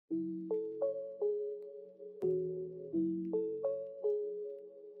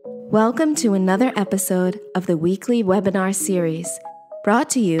Welcome to another episode of the weekly webinar series brought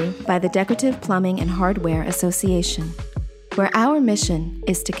to you by the Decorative Plumbing and Hardware Association, where our mission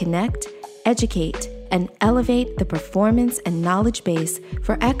is to connect, educate, and elevate the performance and knowledge base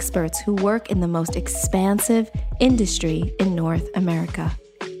for experts who work in the most expansive industry in North America.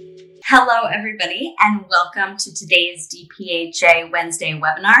 Hello, everybody, and welcome to today's DPHA Wednesday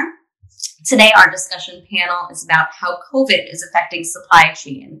webinar. Today, our discussion panel is about how COVID is affecting supply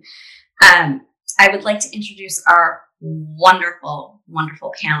chain. I would like to introduce our wonderful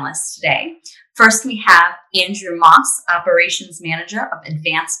panelists today. First, we have Andrew Moss, Operations Manager of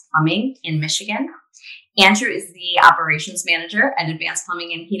Advanced Plumbing in Michigan. Andrew is the Operations Manager at Advanced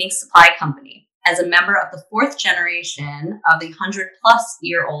Plumbing and Heating Supply Company. As a member of the fourth generation of the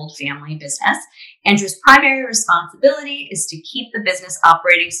 100-plus-year-old family business, Andrew's primary responsibility is to keep the business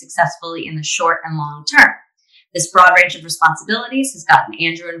operating successfully in the short and long term. This broad range of responsibilities has gotten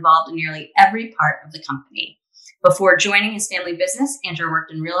Andrew involved in nearly every part of the company. Before joining his family business, Andrew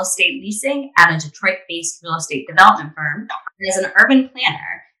worked in real estate leasing at a Detroit-based real estate development firm and as an urban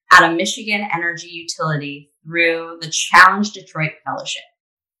planner at a Michigan energy utility through the Challenge Detroit Fellowship.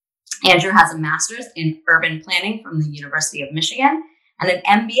 Andrew has a master's in urban planning from the University of Michigan and an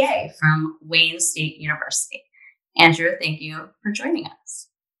MBA from Wayne State University. Andrew, thank you for joining us.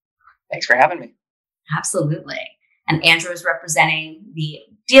 Thanks for having me. Absolutely. And Andrew is representing the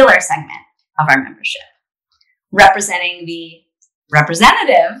dealer segment of our membership. Representing the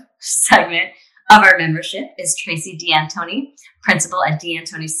representative segment of our membership is Traci D'Antoni, principal at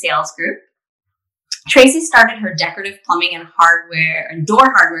D'Antoni Sales Group. Traci started her decorative plumbing and hardware and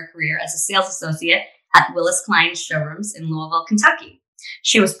door hardware career as a sales associate at Willis Klein Showrooms in Louisville, Kentucky.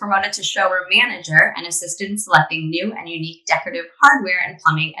 She was promoted to showroom manager and assisted in selecting new and unique decorative hardware and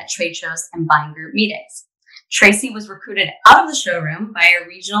plumbing at trade shows and buying group meetings. Traci was recruited out of the showroom by a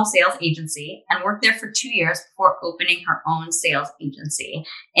regional sales agency and worked there for 2 years before opening her own sales agency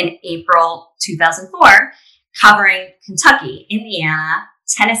in April 2004, covering Kentucky, Indiana,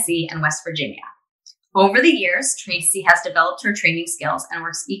 Tennessee, and West Virginia. Over the years, Traci has developed her training skills and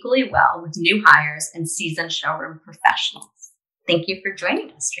works equally well with new hires and seasoned showroom professionals. Thank you for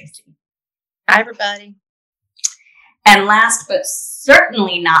joining us, Traci. Hi, everybody. And last but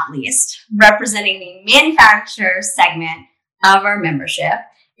certainly not least, representing the manufacturer segment of our membership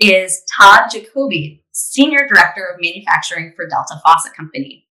is Todd Jacobi, Senior Director of Manufacturing for Delta Faucet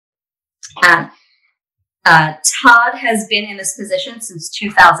Company. Todd has been in this position since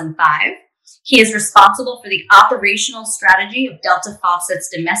 2005. He is responsible for the operational strategy of Delta Faucet's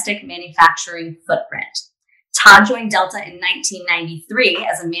domestic manufacturing footprint. Todd joined Delta in 1993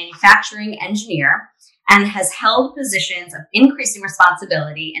 as a manufacturing engineer and has held positions of increasing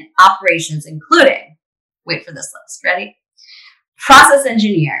responsibility in operations, including, wait for this list, ready? Process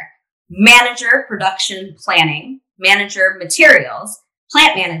engineer, manager production planning, manager materials,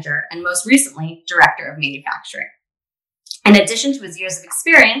 plant manager, and most recently, director of manufacturing. In addition to his years of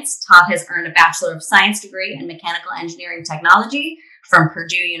experience, Todd has earned a Bachelor of Science degree in Mechanical Engineering Technology from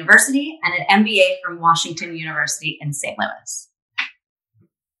Purdue University and an MBA from Washington University in St. Louis.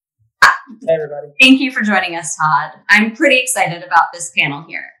 Hey, everybody. Thank you for joining us, Todd. I'm pretty excited about this panel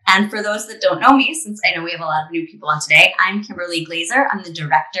here. And for those that don't know me, since I know we have a lot of new people on today, I'm Kimberly Glazer. I'm the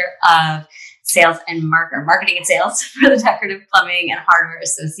Director of Sales and Marketing and Sales for the Decorative Plumbing and Hardware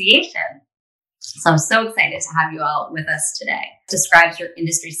Association. So I'm so excited to have you all with us today. It describes your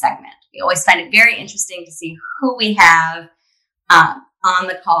industry segment. We always find it very interesting to see who we have on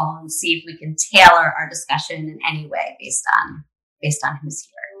the call and see if we can tailor our discussion in any way based on who's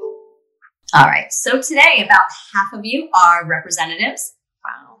here. All right. So today, about half of you are representatives.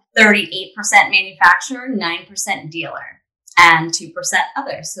 Wow. 38% manufacturer, 9% dealer, and 2%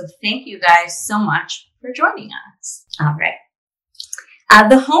 others. So thank you guys so much for joining us. All right.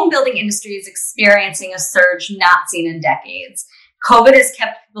 The home building industry is experiencing a surge not seen in decades. COVID has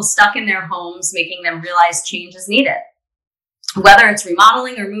kept people stuck in their homes, making them realize change is needed. Whether it's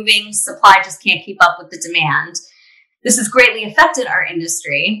remodeling or moving, supply just can't keep up with the demand. This has greatly affected our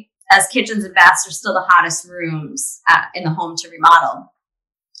industry, as kitchens and baths are still the hottest rooms in the home to remodel.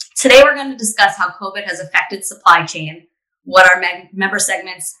 Today, we're going to discuss how COVID has affected supply chain, what our member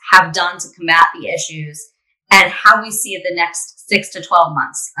segments have done to combat the issues, and how we see the next 6 to 12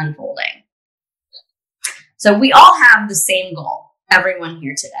 months unfolding. So we all have the same goal, everyone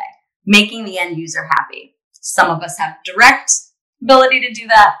here today, making the end user happy. Some of us have direct ability to do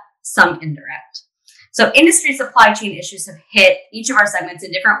that, some indirect. So industry supply chain issues have hit each of our segments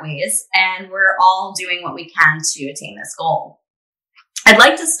in different ways, and we're all doing what we can to attain this goal. I'd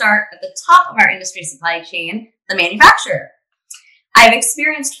like to start at the top of our industry supply chain, the manufacturer. I've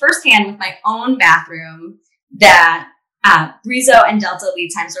experienced firsthand with my own bathroom that Brizo and Delta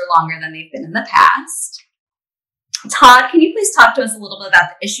lead times are longer than they've been in the past. Todd, can you please talk to us a little bit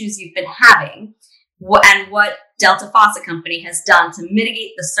about the issues you've been having and what Delta Faucet Company has done to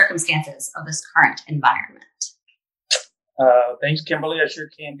mitigate the circumstances of this current environment? Thanks, Kimberly. I sure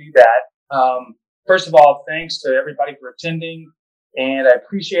can do that. First of all, thanks to everybody for attending, and I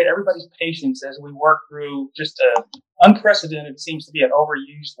appreciate everybody's patience as we work through just a unprecedented, seems to be an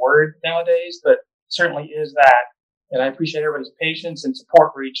overused word nowadays, but certainly is that. And I appreciate everybody's patience and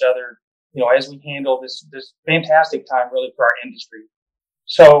support for each other, as we handle this fantastic time really for our industry.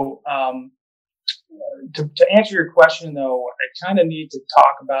 So, to answer your question though, I kind of need to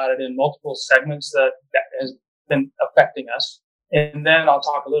talk about it in multiple segments that has been affecting us. And then I'll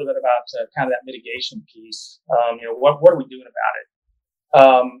talk a little bit about kind of that mitigation piece. What are we doing about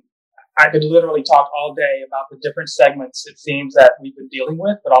it? I could literally talk all day about the different segments it seems that we've been dealing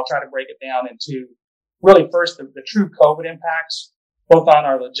with, but I'll try to break it down into really first the true COVID impacts, both on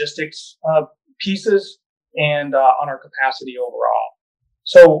our logistics pieces and on our capacity overall.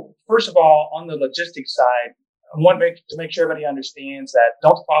 So first of all, on the logistics side, I want to make sure everybody understands that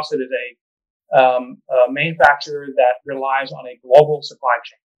Delta Faucet is a manufacturer that relies on a global supply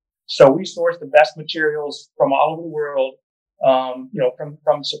chain. So we source the best materials from all over the world,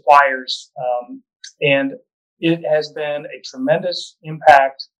 from suppliers, and it has been a tremendous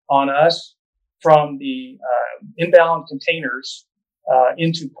impact on us from the inbound containers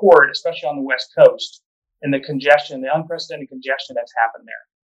into port, especially on the West Coast, and the unprecedented congestion that's happened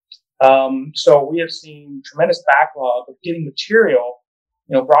there. So we have seen tremendous backlog of getting material,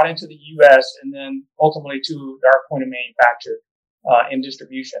 brought into the U.S. and then ultimately to our point of manufacture and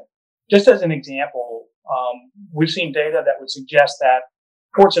distribution. Just as an example, we've seen data that would suggest that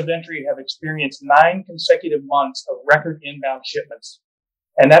ports of entry have experienced 9 consecutive months of record inbound shipments.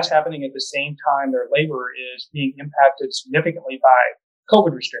 And that's happening at the same time their labor is being impacted significantly by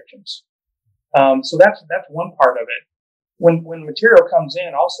COVID restrictions. So that's one part of it. When material comes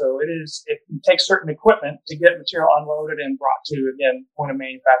in also, it takes certain equipment to get material unloaded and brought to, again, point of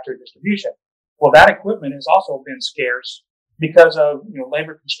manufacturer distribution. Well, that equipment has also been scarce because of,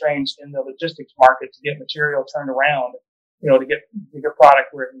 labor constraints in the logistics market to get material turned around, to get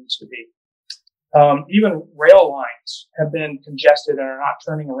product where it needs to be. Even rail lines have been congested and are not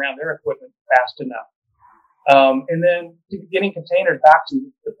turning around their equipment fast enough. And then getting containers back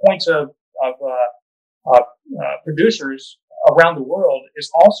to the points of producers around the world is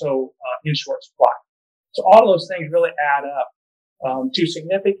also in short supply. So all of those things really add up to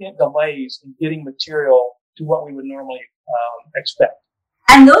significant delays in getting material to what we would normally expect.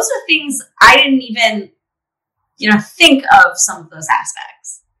 And those are things I didn't even, think of some of those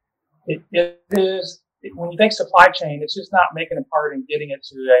aspects. It is, when you think supply chain, it's just not making a part and getting it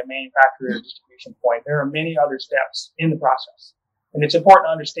to a manufacturer distribution point. There are many other steps in the process. And it's important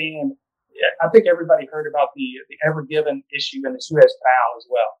to understand, I think everybody heard about the Ever Given issue in the Suez Canal as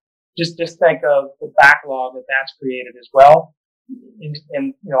well. Just think of the backlog that's created as well.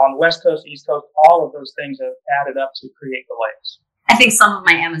 And on the West Coast, East Coast, all of those things have added up to create delays. I think some of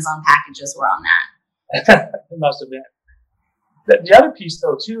my Amazon packages were on that. It must have been. The other piece,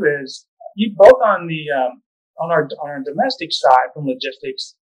 though, too, is both on our domestic side from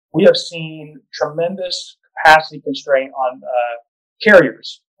logistics, we have seen tremendous capacity constraint on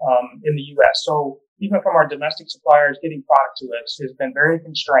carriers in the U.S. So even from our domestic suppliers, getting product to us has been very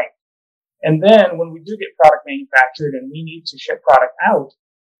constrained. And then when we do get product manufactured and we need to ship product out,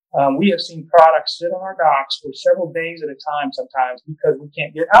 we have seen products sit on our docks for several days at a time sometimes because we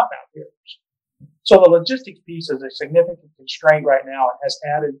can't get outbound carriers. So the logistics piece is a significant constraint right now and has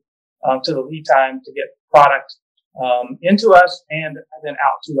added to the lead time to get product into us and then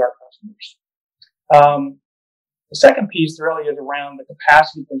out to our customers. The second piece really is around the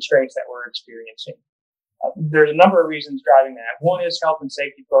capacity constraints that we're experiencing. There's a number of reasons driving that. One is health and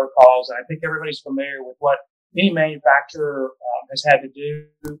safety protocols, and I think everybody's familiar with what any manufacturer has had to do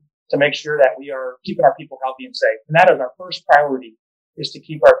to make sure that we are keeping our people healthy and safe. And that is our first priority, is to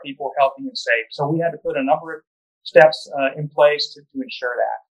keep our people healthy and safe. So we had to put a number of steps in place to ensure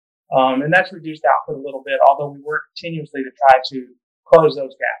that. And that's reduced output a little bit, although we work continuously to try to close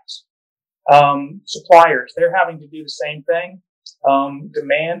those gaps. Suppliers, they're having to do the same thing.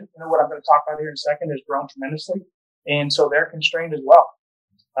 Demand, what I'm going to talk about here in a second, has grown tremendously. And so they're constrained as well.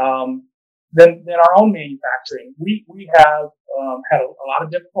 Then our own manufacturing, we have had a lot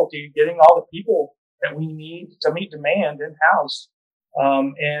of difficulty getting all the people that we need to meet demand in-house.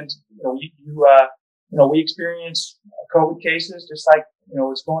 We experience COVID cases just like,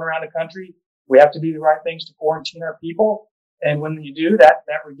 it's going around the country. We have to do the right things to quarantine our people. And when you do that,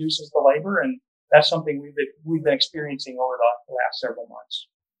 that reduces the labor, and that's something we've been experiencing over the last several months.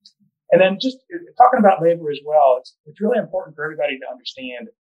 And then just talking about labor as well, it's really important for everybody to understand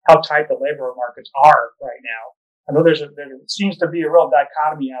how tight the labor markets are right now. I know there seems to be a real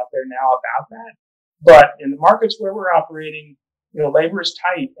dichotomy out there now about that, but in the markets where we're operating, labor is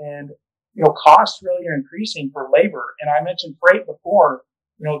tight, and costs really are increasing for labor. And I mentioned freight before.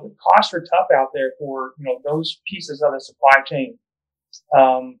 The costs are tough out there for those pieces of the supply chain.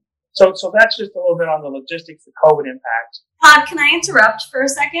 So that's just a little bit on the logistics, the COVID impact. Todd, can I interrupt for a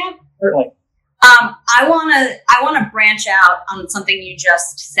second? Certainly. I wanna branch out on something you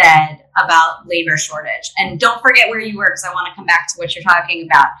just said about labor shortage, and don't forget where you were, because I want to come back to what you're talking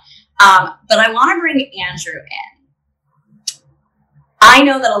about. But I want to bring Andrew in. I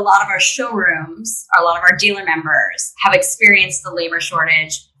know that a lot of our showrooms, a lot of our dealer members have experienced the labor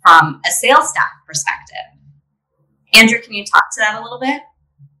shortage from a sales staff perspective. Andrew, can you talk to that a little bit?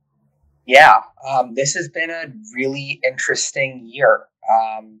 Yeah, this has been a really interesting year.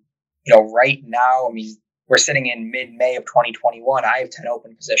 Right now, we're sitting in mid-May of 2021. I have 10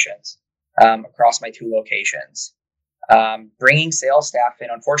 open positions across my 2 locations. Bringing sales staff in,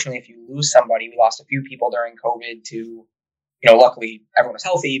 unfortunately, if you lose somebody, we lost a few people during COVID to, luckily everyone was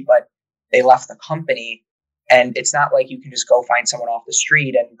healthy, but they left the company. And it's not like you can just go find someone off the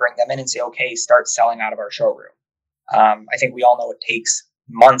street and bring them in and say, okay, start selling out of our showroom. I think we all know it takes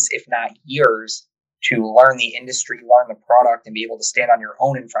months, if not years, to learn the industry, learn the product, and be able to stand on your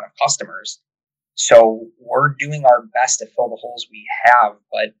own in front of customers. So we're doing our best to fill the holes we have,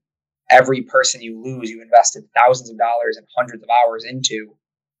 but every person you lose, you invested thousands of dollars and hundreds of hours into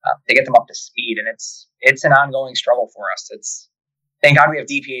to get them up to speed. And it's an ongoing struggle for us. Thank God we have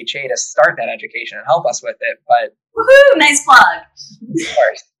DPHA to start that education and help us with it. But woohoo! Nice plug. Of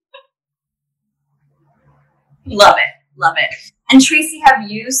course. Love it. And Traci,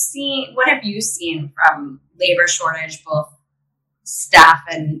 what have you seen from labor shortage, both staff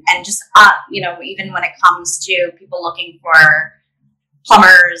and just, even when it comes to people looking for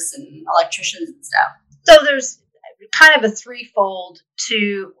plumbers and electricians and stuff? So there's kind of a threefold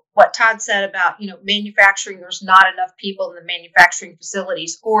to what Todd said about, manufacturing. There's not enough people in the manufacturing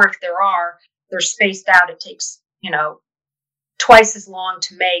facilities, or if there are, they're spaced out. It takes, twice as long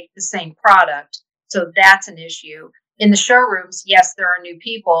to make the same product. So that's an issue. In the showrooms, yes, there are new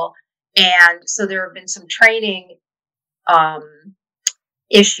people. And so there have been some training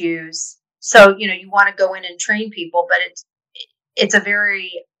issues. So, you want to go in and train people, but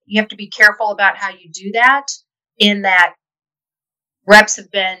you have to be careful about how you do that, in that reps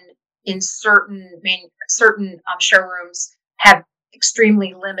have been in certain showrooms have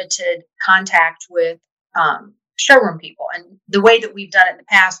extremely limited contact with showroom people. And the way that we've done it in the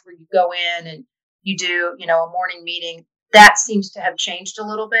past, where you go in and you do, a morning meeting, that seems to have changed a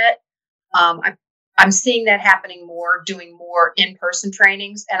little bit. I'm seeing that happening more, doing more in-person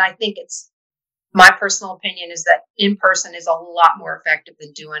trainings. And I think my personal opinion is that in-person is a lot more effective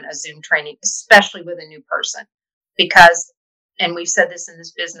than doing a Zoom training, especially with a new person, because, and we've said this in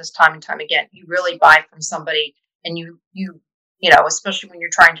this business time and time again, you really buy from somebody, and you especially when you're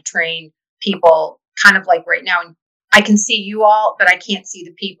trying to train people, kind of like right now, and I can see you all, but I can't see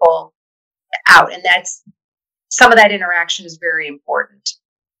the people out. And that's, some of that interaction is very important.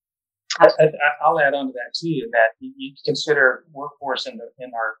 I'll add on to that too, that you consider workforce in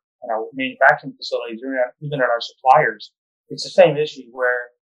our manufacturing facilities, or even at our suppliers. It's the same issue where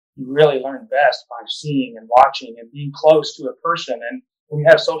you really learn best by seeing and watching and being close to a person. And when you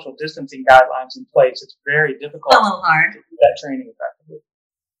have social distancing guidelines in place, it's very difficult a little hard to do that training effectively.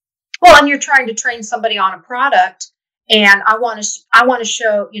 Well, and you're trying to train somebody on a product, and I want to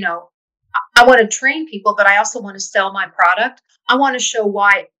show, I want to train people, but I also want to sell my product. I want to show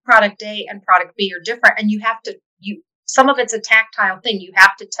why product A and product B are different. And some of it's a tactile thing. You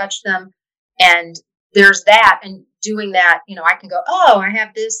have to touch them, and there's that. And doing that, I can go, oh, I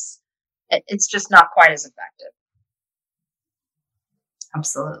have this. It's just not quite as effective.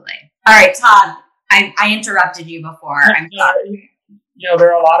 Absolutely. All right, Todd, I interrupted you before. I'm sorry.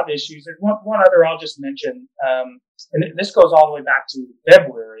 There are a lot of issues. There's one other I'll just mention, and this goes all the way back to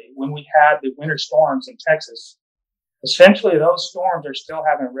February when we had the winter storms in Texas. Essentially, those storms are still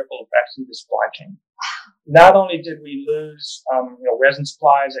having ripple effects through the supply chain. Not only did we lose, resin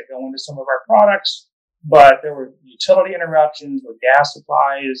supplies that go into some of our products, but there were utility interruptions where gas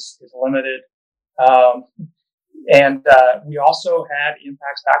supply is limited. And we also had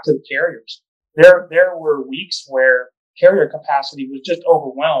impacts back to the carriers. There were weeks where carrier capacity was just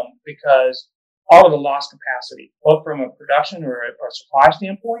overwhelmed because all of the lost capacity, both from a production or a supply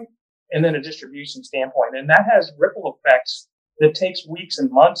standpoint, and then a distribution standpoint. And that has ripple effects but it takes weeks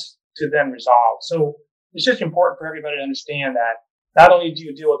and months to then resolve. So it's just important for everybody to understand that not only do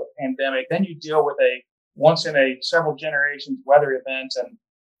you deal with a pandemic, then you deal with a once in a several generations weather event and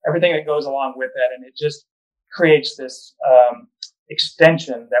everything that goes along with that. And it just creates this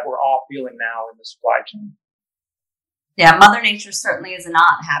extension that we're all feeling now in the supply chain. Yeah, Mother Nature certainly is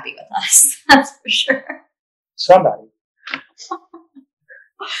not happy with us. That's for sure. Somebody.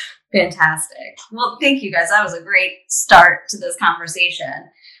 Fantastic. Well, thank you guys. That was a great start to this conversation.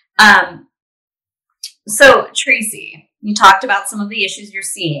 So, Traci, you talked about some of the issues you're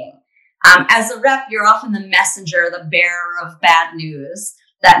seeing. As a rep, you're often the messenger, the bearer of bad news,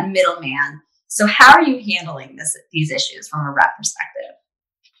 that middleman. So how are you handling these issues from a rep perspective?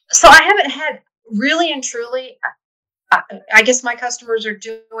 So I haven't had really and truly, I guess my customers are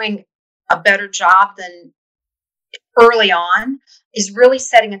doing a better job than early on, is really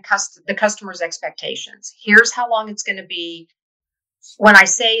setting the customer's expectations. Here's how long it's going to be. When I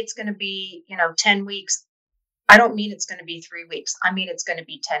say it's going to be, 10 weeks, I don't mean it's going to be 3 weeks. I mean, it's going to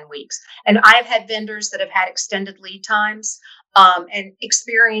be 10 weeks. And I've had vendors that have had extended lead times, and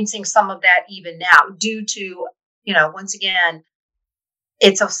experiencing some of that even now due to, once again,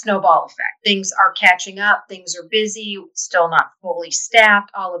 it's a snowball effect. Things are catching up. Things are busy, still not fully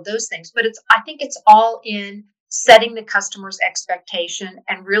staffed, all of those things. But I think it's all in setting the customer's expectation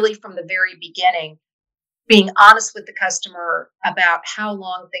and really from the very beginning, being honest with the customer about how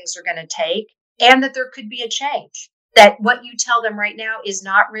long things are going to take and that there could be a change, that what you tell them right now is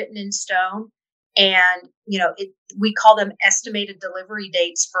not written in stone. And, we call them estimated delivery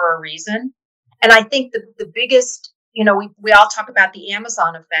dates for a reason. And I think the biggest, we all talk about the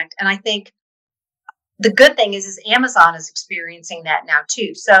Amazon effect. And I think the good thing is Amazon is experiencing that now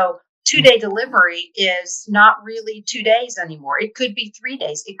too. So 2-day delivery is not really 2 days anymore. It could be 3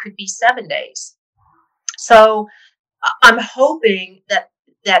 days. It could be 7 days. So I'm hoping that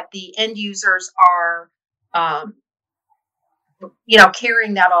the end users are,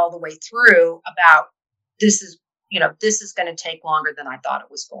 carrying that all the way through about this is going to take longer than I thought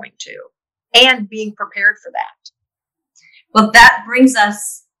it was going to, and being prepared for that. Well, that brings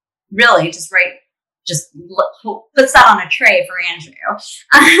us really puts that on a tray for Andrew.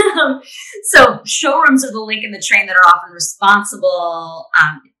 So showrooms are the link in the chain that are often responsible,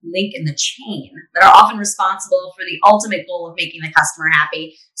 link in the chain that are often responsible for the ultimate goal of making the customer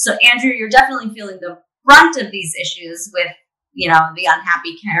happy. So Andrew, you're definitely feeling the brunt of these issues with, the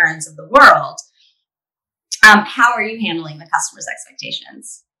unhappy Karens of the world. How are you handling the customer's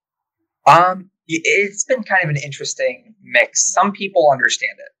expectations? It's been kind of an interesting mix. Some people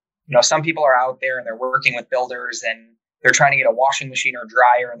understand it. Some people are out there and they're working with builders and they're trying to get a washing machine or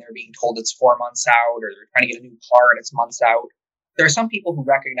dryer and they're being told it's 4 months out, or they're trying to get a new car and it's months out. There are some people who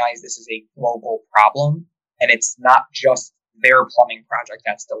recognize this is a global problem and it's not just their plumbing project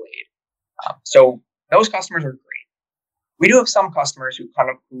that's delayed. So those customers are great. We do have some customers who kind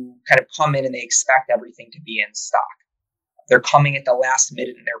of come in and they expect everything to be in stock. They're coming at the last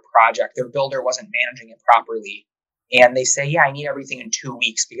minute in their project. Their builder wasn't managing it properly. And they say, yeah, I need everything in 2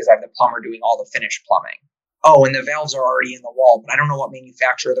 weeks because I have the plumber doing all the finished plumbing. Oh, and the valves are already in the wall, but I don't know what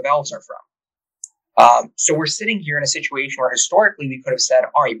manufacturer the valves are from. So we're sitting here in a situation where historically we could have said,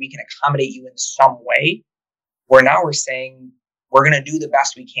 all right, we can accommodate you in some way. Where now we're saying we're going to do the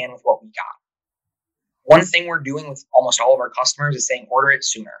best we can with what we got. One thing we're doing with almost all of our customers is saying order it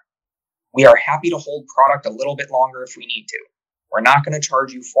sooner. We are happy to hold product a little bit longer if we need to. We're not going to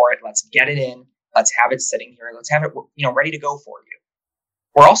charge you for it. Let's get it in. Let's have it sitting here. Let's have it, ready to go for you.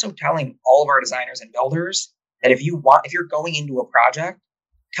 We're also telling all of our designers and builders that if you're going into a project,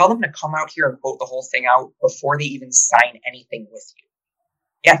 tell them to come out here and quote the whole thing out before they even sign anything with you.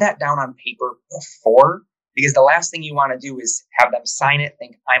 Get that down on paper before, because the last thing you want to do is have them sign it,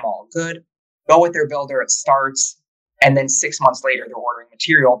 think I'm all good, go with their builder, it starts, and then 6 months later they're ordering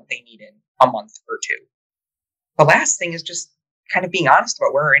material that they need in a month or two. The last thing is just kind of being honest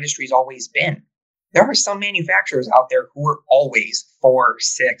about where our industry's always been. There are some manufacturers out there who are always 4,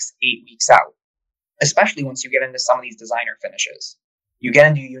 6, 8 weeks out, especially once you get into some of these designer finishes. You get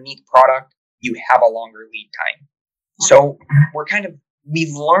into a unique product, you have a longer lead time. So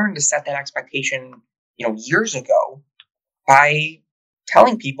we've learned to set that expectation, years ago by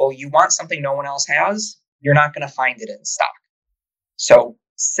telling people you want something no one else has, you're not going to find it in stock. So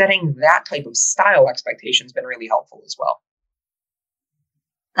setting that type of style expectation has been really helpful as well.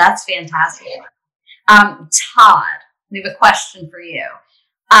 That's fantastic. Todd, we have a question for you.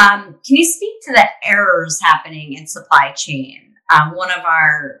 Can you speak to the errors happening in supply chain? One of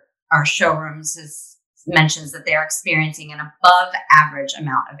our showrooms mentions that they're experiencing an above average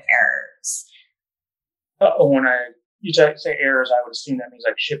amount of errors. When I you say errors, I would assume that means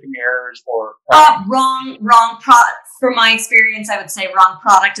like shipping errors or wrong product. From my experience, I would say wrong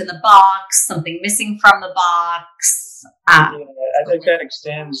product in the box, something missing from the box. I think that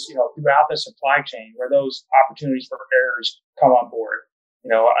extends, throughout the supply chain where those opportunities for errors come on board.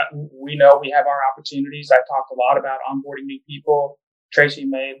 We know we have our opportunities. I talked a lot about onboarding new people. Traci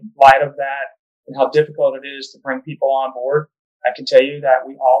made light of that and how difficult it is to bring people on board. I can tell you that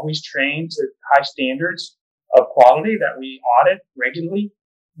we always train to high standards of quality that we audit regularly.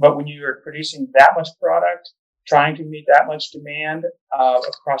 But when you are producing that much product, trying to meet that much demand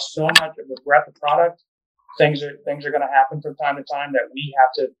across so much of the breadth of product, things are going to happen from time to time that we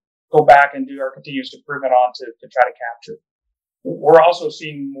have to go back and do our continuous improvement on to try to capture. We're also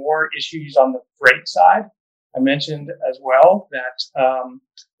seeing more issues on the freight side. I mentioned as well that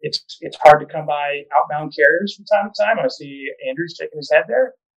it's hard to come by outbound carriers from time to time. I see Andrew's shaking his head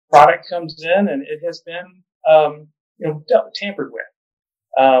there. Product comes in and it has been tampered with.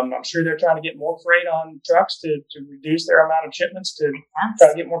 I'm sure they're trying to get more freight on trucks to reduce their amount of shipments to try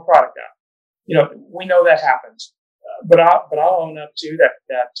to get more product out. We know that happens, but I'll own up to that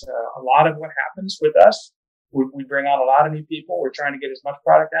a lot of what happens with us, we bring on a lot of new people. We're trying to get as much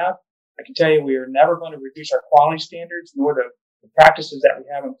product out. I can tell you we are never going to reduce our quality standards nor the practices that we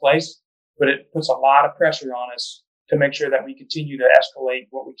have in place, but it puts a lot of pressure on us to make sure that we continue to escalate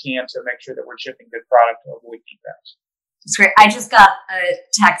what we can to make sure that we're shipping good product to avoid defects. That's great. I just got a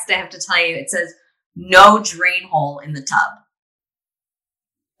text, I have to tell you. It says, no drain hole in the tub.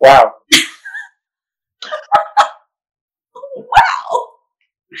 Wow. Wow.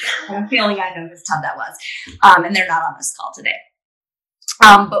 I have a feeling I know whose tub that was. And they're not on this call today.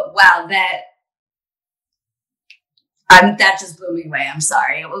 But wow, that just blew me away. I'm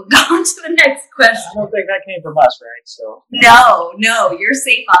sorry. We'll go on to the next question. I don't think that came from us, right? So No, you're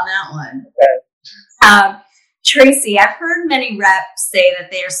safe on that one. Okay. Traci, I've heard many reps say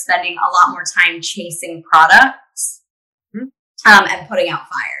that they are spending a lot more time chasing products and putting out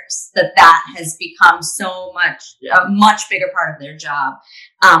fires, that has become a much bigger part of their job.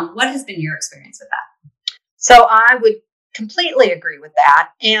 What has been your experience with that? So I would completely agree with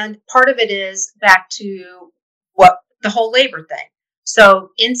that. And part of it is back to what the whole labor thing.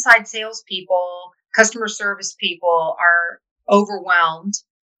 So inside salespeople, customer service people are overwhelmed.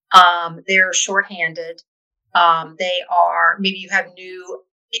 They're shorthanded. Maybe you have new,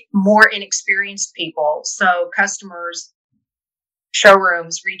 more inexperienced people. So customers,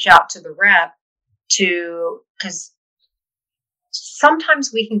 showrooms reach out to the rep because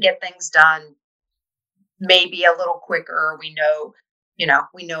sometimes we can get things done maybe a little quicker. We know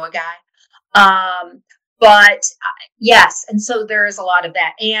a guy. But yes. And so there is a lot of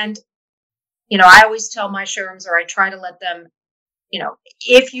that. And, I always tell my showrooms, or I try to let them,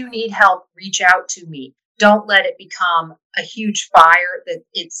 if you need help, reach out to me. Don't let it become a huge fire that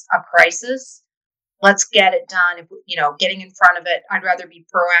it's a crisis. Let's get it done. If getting in front of it, I'd rather be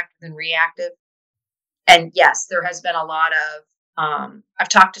proactive than reactive. And yes, there has been a lot of, I've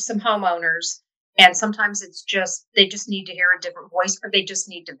talked to some homeowners, and sometimes they just need to hear a different voice, or they just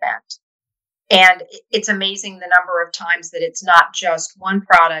need to vent. And it's amazing the number of times that it's not just one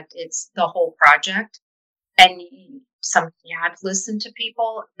product, it's the whole project. And I've listened to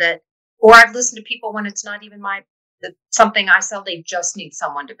people or I've listened to people when it's not even something I sell, they just need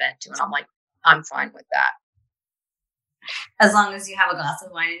someone to vent to. And I'm like, I'm fine with that. As long as you have a glass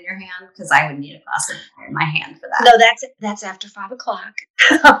of wine in your hand, because I would need a glass of wine in my hand for that. No, that's after 5:00.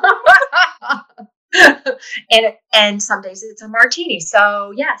 and some days it's a martini.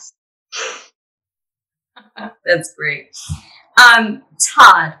 So yes. That's great.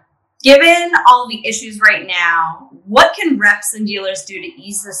 Todd, given all the issues right now, what can reps and dealers do to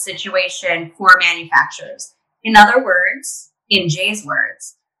ease the situation for manufacturers? In other words, in Jay's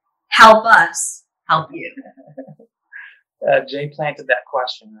words, help us help you. Jay planted that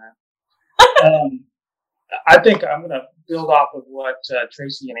question. I think I'm going to build off of what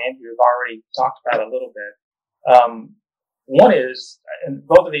Traci and Andrew have already talked about a little bit. One is, and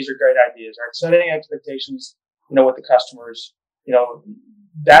both of these are great ideas, right? Setting expectations, with the customers,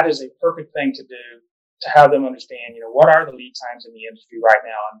 that is a perfect thing to do, to have them understand, what are the lead times in the industry right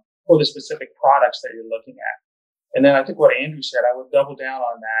now and for the specific products that you're looking at. And then I think what Andrew said, I would double down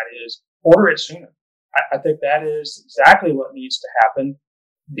on that, is order it sooner. I think that is exactly what needs to happen.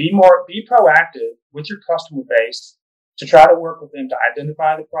 Be proactive with your customer base to try to work with them to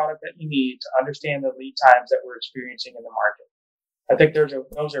identify the product that you need, to understand the lead times that we're experiencing in the market. I think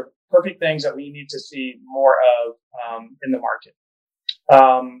those are perfect things that we need to see more of in the market.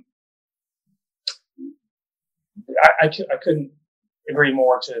 I couldn't agree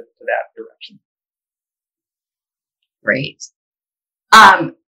more to that direction. Great.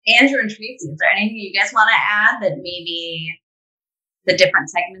 Andrew and Traci, is there anything you guys want to add that maybe the different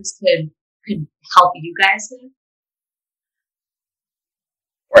segments could help you guys with?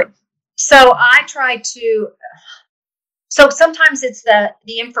 Right. So I try to. So sometimes it's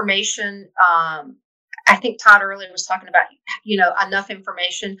the information. I think Todd earlier was talking about, enough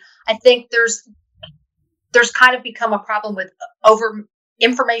information. I think there's kind of become a problem with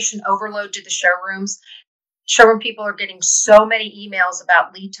information overload to the showrooms. Showroom people are getting so many emails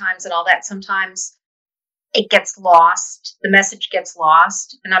about lead times and all that. Sometimes it gets lost. The message gets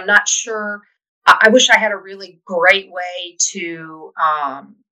lost, and I'm not sure. I wish I had a really great way to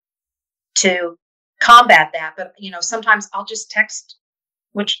combat that. But, sometimes I'll just text,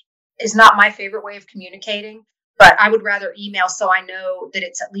 which is not my favorite way of communicating, but I would rather email so I know that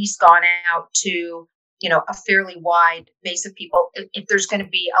it's at least gone out to, a fairly wide base of people. If there's going to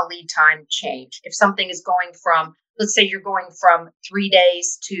be a lead time change, if something is going from, let's say you're going from 3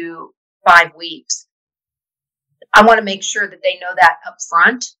 days to 5 weeks, I want to make sure that they know that up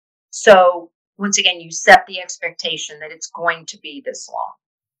front. So once again, you set the expectation that it's going to be this long.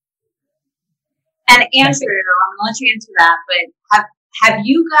 And Andrew, I'm going to let you answer that, but have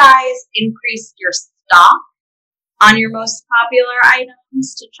you guys increased your stock on your most popular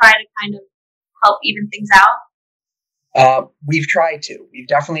items to try to kind of help even things out? We've tried to. We've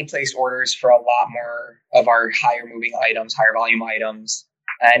definitely placed orders for a lot more of our higher moving items, higher volume items,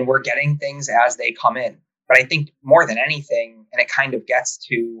 and we're getting things as they come in. But I think more than anything, and it kind of gets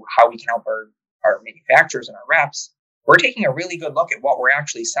to how we can help our manufacturers and our reps, we're taking a really good look at what we're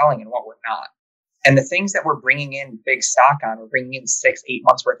actually selling and what we're not. And the things that we're bringing in big stock on, we're bringing in 6-8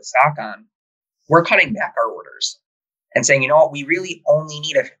 months worth of stock on, we're cutting back our orders and saying, you know what, we really only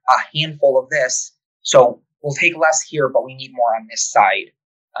need a handful of this. So we'll take less here, but we need more on this side.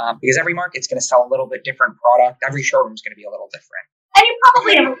 Because every market's going to sell a little bit different product. Every showroom's going to be a little different. And you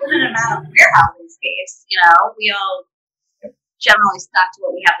probably have a limited amount of warehousing space. We all generally stock to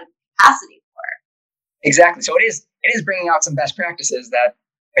what we have the capacity for. Exactly. So it is bringing out some best practices that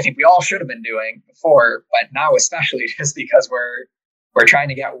I think we all should have been doing before, but now especially just because we're trying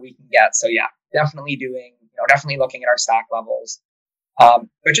to get what we can get. So yeah, definitely looking at our stock levels.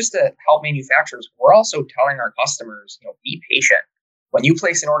 But just to help manufacturers, we're also telling our customers, be patient. When you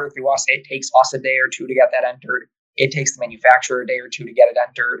place an order through us, it takes us a day or two to get that entered. It takes the manufacturer a day or two to get it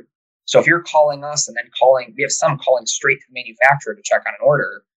entered. So if you're calling us and then we have some calling straight to the manufacturer to check on an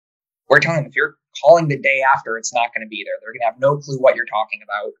order. We're telling them if you're calling the day after, it's not going to be there. They're going to have no clue what you're talking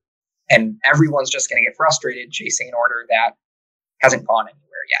about. And everyone's just going to get frustrated chasing an order that hasn't gone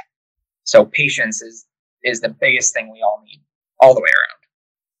anywhere yet. So patience is the biggest thing we all need all the way around.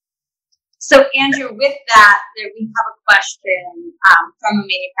 So Andrew, with that, we have a question from a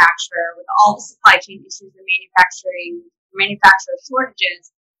manufacturer. With all the supply chain issues and manufacturer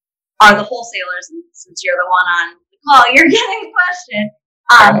shortages, are the wholesalers, and since you're the one on the call, you're getting the question,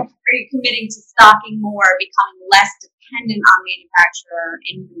 are you committing to stocking more, becoming less dependent on manufacturer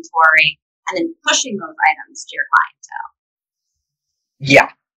inventory, and then pushing those items to your clientele?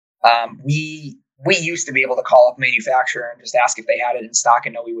 Yeah. We used to be able to call up a manufacturer and just ask if they had it in stock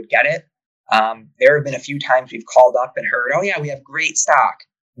and know we would get it. There have been a few times we've called up and heard, oh yeah, we have great stock.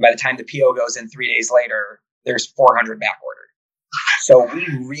 And by the time the PO goes in 3 days later, there's 400 back ordered. So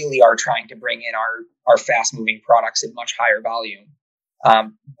we really are trying to bring in our fast moving products in much higher volume.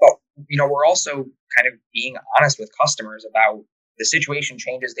 But we're also kind of being honest with customers about the situation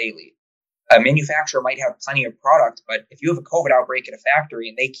changes daily. A manufacturer might have plenty of product, but if you have a COVID outbreak at a factory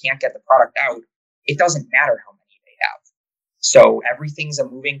and they can't get the product out, it doesn't matter how many they have. So everything's a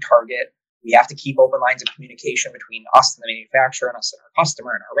moving target. We have to keep open lines of communication between us and the manufacturer and us and our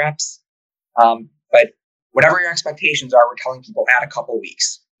customer and our reps. But whatever your expectations are, we're telling people add a couple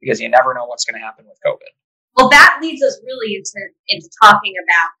weeks because you never know what's going to happen with COVID. Well, that leads us really into talking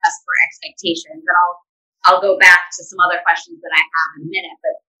about customer expectations. And I'll go back to some other questions that I have in a minute.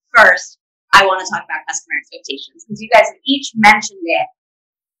 But first, I want to talk about customer expectations because you guys have each mentioned it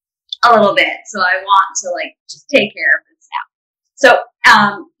a little bit. So I want to just take care of this now. So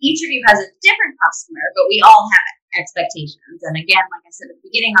each of you has a different customer, but we all have expectations. And again, like I said at the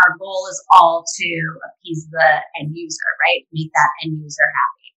beginning, our goal is all to appease the end user, right? Make that end user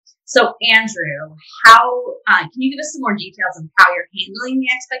happy. So Andrew, can you give us some more details on how you're handling the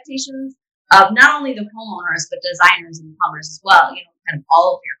expectations of not only the homeowners, but designers and plumbers as well, kind of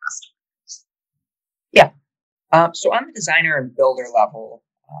all of your customers? Yeah. So on the designer and builder level,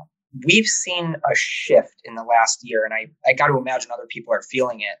 we've seen a shift in the last year, and I got to imagine other people are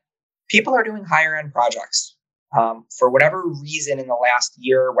feeling it. People are doing higher end projects. For whatever reason in the last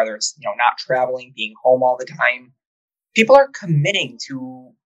year, whether it's, not traveling, being home all the time, people are committing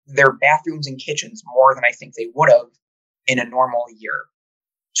to their bathrooms and kitchens more than I think they would have in a normal year.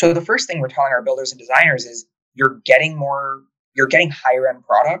 So the first thing we're telling our builders and designers is you're getting higher end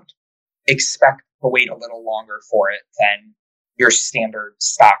product. Expect to wait a little longer for it than your standard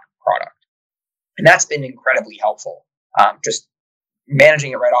stock product. And that's been incredibly helpful. Just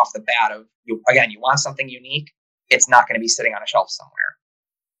managing it right off the bat of, you want something unique. It's not going to be sitting on a shelf somewhere.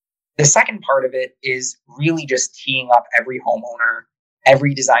 The second part of it is really just teeing up every homeowner,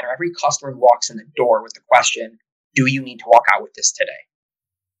 every designer, every customer who walks in the door with the question, do you need to walk out with this today?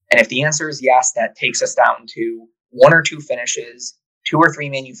 And if the answer is yes, that takes us down to 1 or 2 finishes, 2 or 3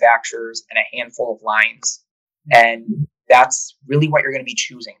 manufacturers, and a handful of lines. And that's really what you're going to be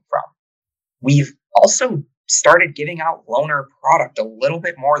choosing from. We've also started giving out loaner product a little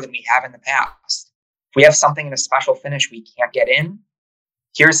bit more than we have in the past. If we have something in a special finish we can't get in,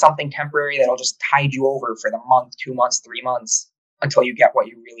 here's something temporary that'll just tide you over for the month, 2 months, 3 months until you get what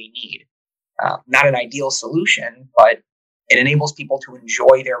you really need. Not an ideal solution, but it enables people to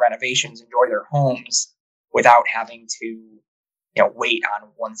enjoy their renovations, enjoy their homes without having to, wait on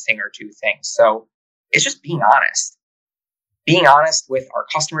 1 thing or 2 things. So it's just being honest with our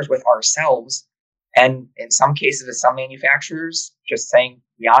customers, with ourselves. And in some cases, with some manufacturers, just saying,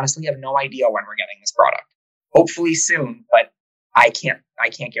 we honestly have no idea when we're getting this product. Hopefully soon, but I can't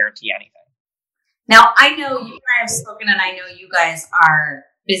guarantee anything. Now, I know you and I have spoken, and I know you guys are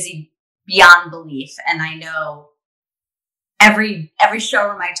busy beyond belief. And I know every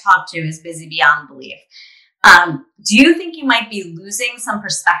showroom I talk to is busy beyond belief. Do you think you might be losing some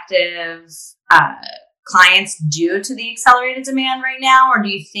prospective clients due to the accelerated demand right now? Or do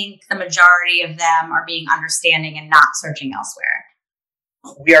you think the majority of them are being understanding and not searching elsewhere?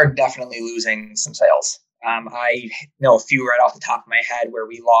 We are definitely losing some sales. I know a few right off the top of my head where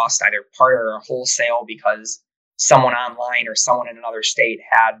we lost either part or a whole sale because someone online or someone in another state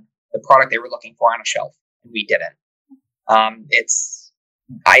had the product they were looking for on a shelf and we didn't.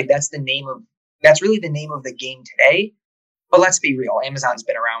 That's really the name of the game today. But let's be real. Amazon's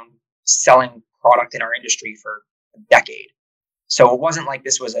been around selling product in our industry for a decade. So it wasn't like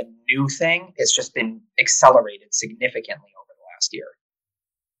this was a new thing. It's just been accelerated significantly over the last year.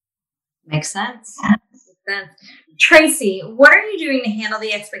 Makes sense. Traci, what are you doing to handle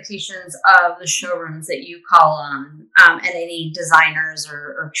the expectations of the showrooms that you call on and any designers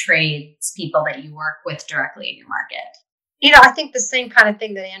or trades people that you work with directly in your market? I think the same kind of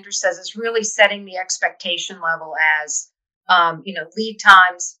thing that Andrew says is really setting the expectation level as, lead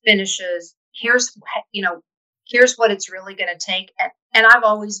times, finishes. Here's what it's really going to take. And I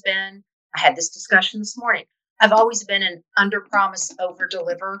had this discussion this morning. I've always been an under promise, over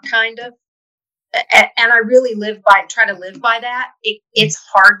deliver kind of. And I really try to live by that. It's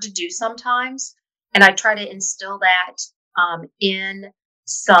hard to do sometimes. And I try to instill that in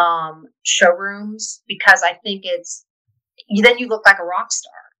some showrooms because I think then you look like a rock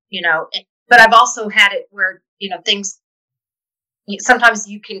star, but I've also had it where, things, sometimes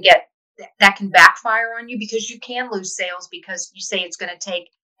you can get, that can backfire on you because you can lose sales because you say it's going to take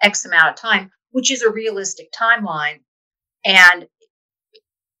X amount of time, which is a realistic timeline. And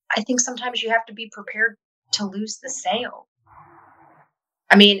I think sometimes you have to be prepared to lose the sale.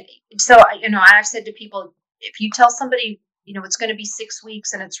 I mean, so, I've said to people, if you tell somebody, it's going to be 6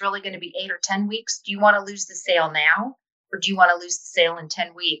 weeks and it's really going to be 8 or 10 weeks, do you want to lose the sale now? Or do you want to lose the sale in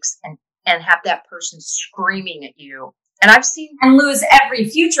 10 weeks and have that person screaming at you? And lose every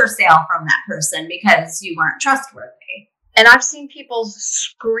future sale from that person because you weren't trustworthy. And I've seen people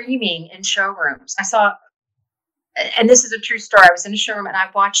screaming in showrooms. I saw, and this is a true story. I was in a showroom and I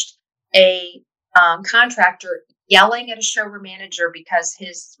watched a contractor yelling at a showroom manager because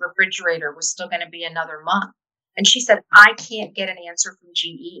his refrigerator was still going to be another month. And she said, I can't get an answer from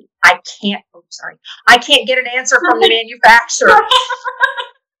GE. I can't get an answer from the manufacturer.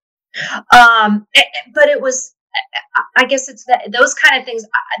 But it was, I guess it's those kind of things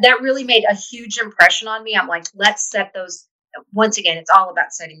that really made a huge impression on me. I'm like, let's set those. Once again, it's all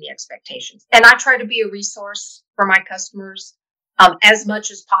about setting the expectations. And I try to be a resource for my customers as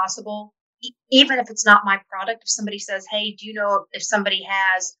much as possible, even if it's not my product. If somebody says, hey, do you know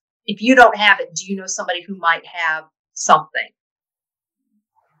if you don't have it, do you know somebody who might have something?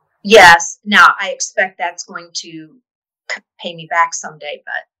 Yes. Now, I expect that's going to pay me back someday,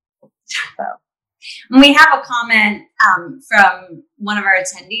 but so. We have a comment from one of our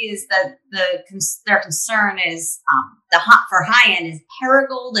attendees that their concern is for high end is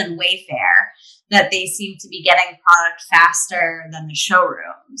Perigold and Wayfair, that they seem to be getting product faster than the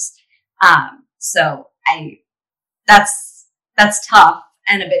showrooms. So that's tough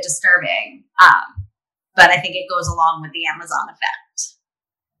and a bit disturbing. but I think it goes along with the Amazon effect,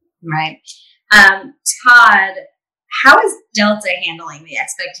 right? Todd, how is Delta handling the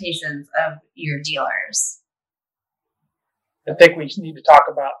expectations of your dealers? I think we need to talk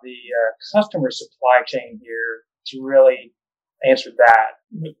about the customer supply chain here to really answer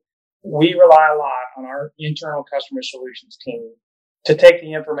that. We rely a lot on our internal customer solutions team to take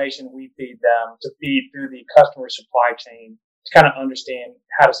the information we feed them to feed through the customer supply chain to kind of understand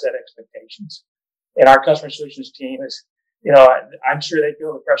how to set expectations. And our customer solutions team is, I'm sure they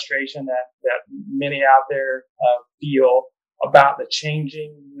feel the frustration that many out there feel about the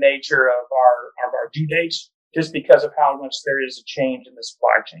changing nature of our due dates, just because of how much there is a change in the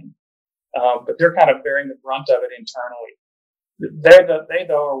supply chain. But they're kind of bearing the brunt of it internally. They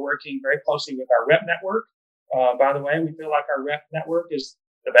though are working very closely with our rep network. By the way, we feel like our rep network is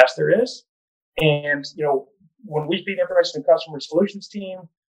the best there is. And, when we feed information to the customer solutions team,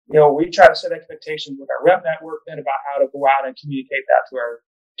 we try to set expectations with our rep network then about how to go out and communicate that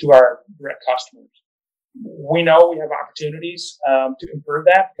to our direct customers. We know we have opportunities to improve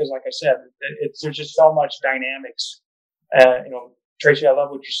that because, like I said, there's just so much dynamics. Traci, I love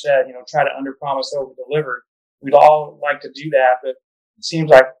what you said. Try to underpromise, overdeliver. We'd all like to do that, but it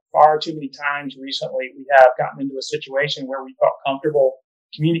seems like far too many times recently we have gotten into a situation where we felt comfortable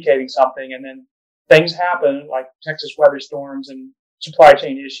communicating something, and then things happen like Texas weather storms and supply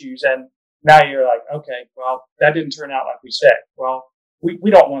chain issues, and now you're like, okay, well, that didn't turn out like we said. Well, we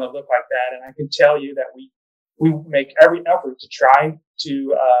don't want to look like that, and I can tell you that we make every effort to try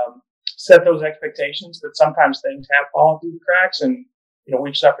to set those expectations, but sometimes things have fallen through the cracks, and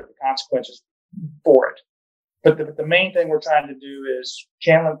we've suffered the consequences for it. But the main thing we're trying to do is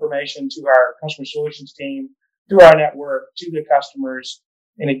channel information to our customer solutions team, through our network, to the customers.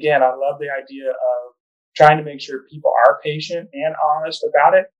 And again, I love the idea of trying to make sure people are patient and honest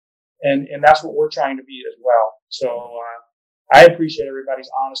about it. And that's what we're trying to be as well. So, I appreciate everybody's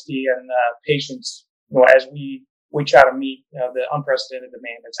honesty and patience, as we try to meet the unprecedented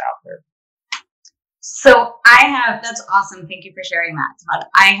demand that's out there. So that's awesome. Thank you for sharing that, Todd.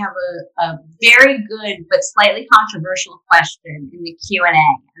 I have a very good but slightly controversial question in the Q&A.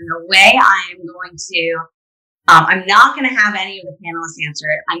 And the way I am going to, I'm not going to have any of the panelists answer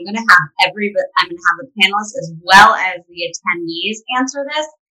it. I'm going to have the panelists as well as the attendees answer this.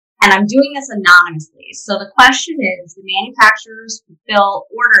 And I'm doing this anonymously. So the question is, do manufacturers fulfill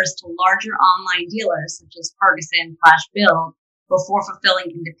orders to larger online dealers such as Ferguson/Build before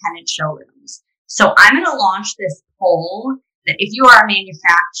fulfilling independent showrooms? So I'm going to launch this poll that if you are a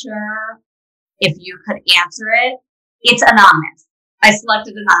manufacturer, if you could answer it, it's anonymous. I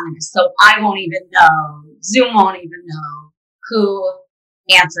selected anonymous, so I won't even know, Zoom won't even know who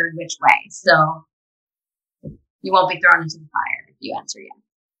answered which way. So you won't be thrown into the fire if you answer yes.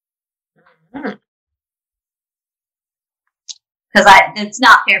 Because it's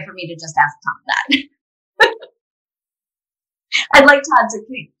not fair for me to just ask Todd that. I'd like Todd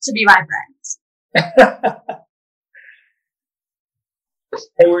to be my friend.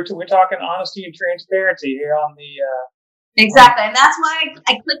 Hey, we're talking honesty and transparency here on the. Exactly, and that's why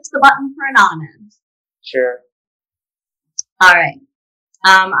I clicked the button for anonymous. Sure. All right.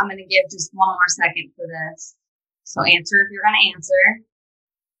 I'm going to give just one more second for this. So answer if you're going to answer.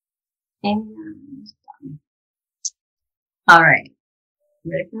 And done. All right.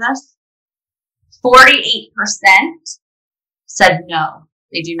 Ready for this? 48% said no,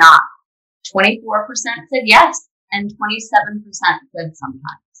 they do not. 24% said yes, and 27% said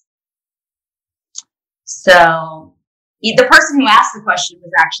sometimes. So the person who asked the question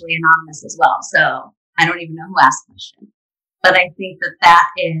was actually anonymous as well. So I don't even know who asked the question. But I think that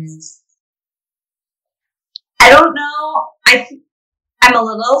is, I don't know. I'm a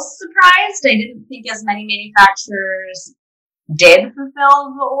little surprised. I didn't think as many manufacturers did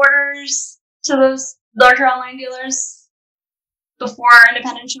fulfill the orders to those larger online dealers before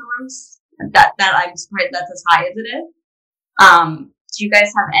independent showrooms. That I'm surprised that's as high as it is. Do you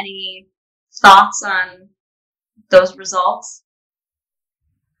guys have any thoughts on those results?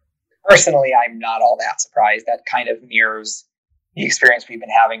 Personally, I'm not all that surprised. That kind of mirrors the experience we've been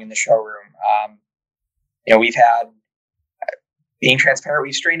having in the showroom. We've had, being transparent,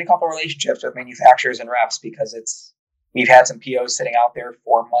 we've strained a couple of relationships with manufacturers and reps because we've had some POs sitting out there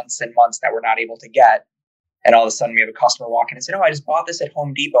for months and months that we're not able to get. And all of a sudden we have a customer walk in and say, "Oh, I just bought this at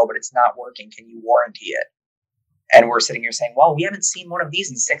Home Depot, but it's not working. Can you warranty it?" And we're sitting here saying, "Well, we haven't seen one of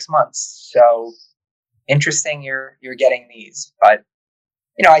these in 6 months. So interesting you're getting these." But,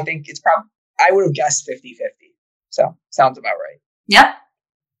 I think it's I would have guessed 50-50. So sounds about right. Yep.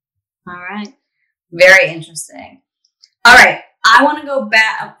 All right. Very interesting. All right. I want to go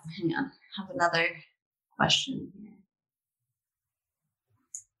back. Oh, hang on. I have another question here.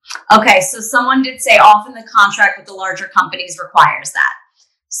 Okay, so someone did say often the contract with the larger companies requires that.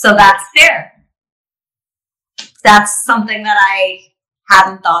 So that's fair. That's something that I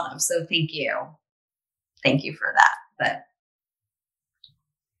hadn't thought of. So thank you. Thank you for that. But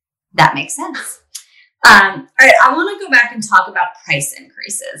that makes sense. All right, I want to go back and talk about price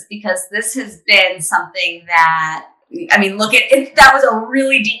increases because this has been something that, I mean, look at it. That was a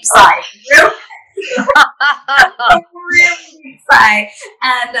really deep sigh. A really deep sigh.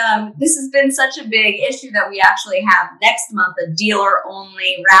 And this has been such a big issue that we actually have next month a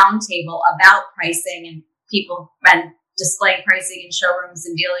dealer-only roundtable about pricing and people and displaying pricing in showrooms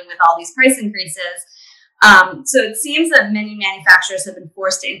and dealing with all these price increases. So it seems that many manufacturers have been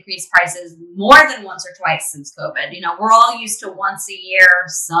forced to increase prices more than once or twice since COVID. You know, we're all used to once a year,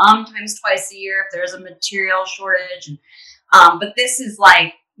 sometimes twice a year if there's a material shortage. And, but this is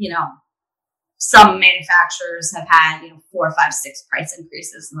like, you know, some manufacturers have had, 4, 5, 6 price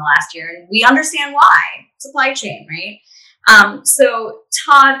increases in the last year. And we understand why. Supply chain, right? So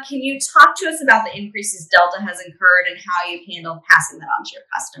Todd, can you talk to us about the increases Delta has incurred and how you've handled passing that on to your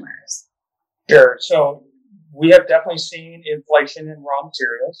customers? Sure. So we have definitely seen inflation in raw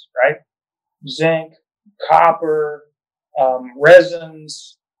materials, right? Zinc, copper,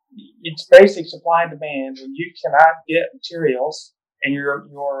 resins. It's basic supply and demand. When you cannot get materials and your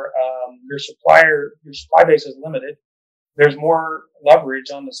supply base is limited, there's more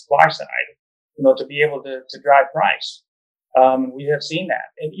leverage on the supply side, to be able to drive price. We have seen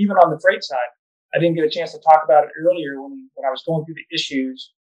that, and even on the freight side, I didn't get a chance to talk about it earlier when I was going through the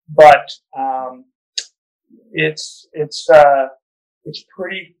issues. But it's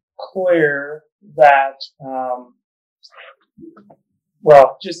pretty clear that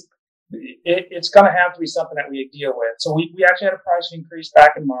it's going to have to be something that we deal with. So we actually had a price increase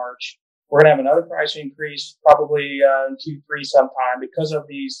back in March. We're going to have another price increase probably in Q3 sometime because of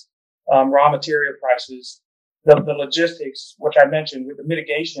these raw material prices. The logistics, which I mentioned, with the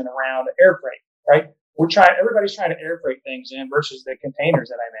mitigation around air freight, right? Everybody's trying to air freight things in versus the containers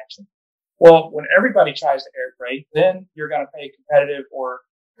that I mentioned. Well, when everybody tries to air freight, then you're going to pay competitive or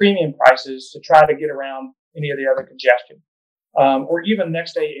premium prices to try to get around any of the other congestion, or even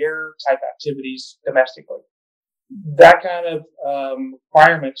next day air type activities domestically. That kind of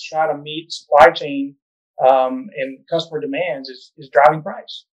requirement to try to meet supply chain and customer demands is driving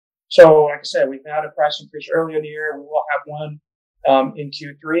price. So, like I said, we've had a price increase earlier in the year. We will have one in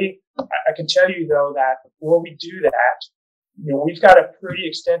Q3. I can tell you though that before we do that, we've got a pretty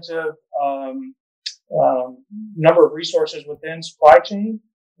extensive number of resources within supply chain.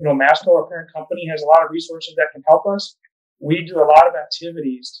 Masco, our parent company, has a lot of resources that can help us. We do a lot of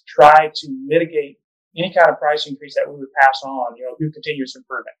activities to try to mitigate any kind of price increase that we would pass on, through continuous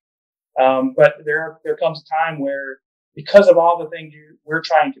improvement. But there comes a time where, because of all the things we're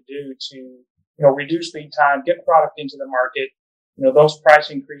trying to do to, reduce lead time, get product into the market, those price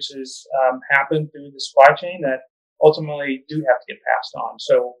increases happen through the supply chain that ultimately do have to get passed on.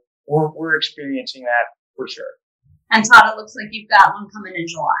 So we're experiencing that for sure. And Todd, it looks like you've got one coming in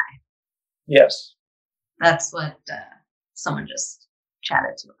July. Yes. That's what someone just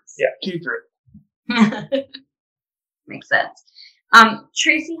chatted to us. Yeah, Q3. Makes sense.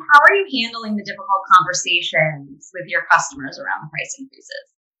 Traci, how are you handling the difficult conversations with your customers around the price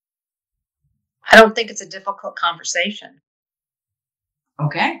increases? I don't think it's a difficult conversation.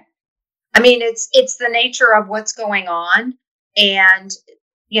 Okay. I mean, it's the nature of what's going on. And,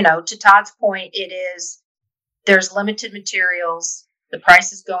 to Todd's point, there's limited materials. The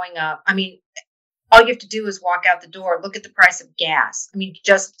price is going up. I mean, all you have to do is walk out the door, look at the price of gas. I mean,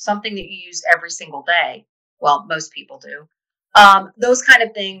 just something that you use every single day. Well, most people do. Those kind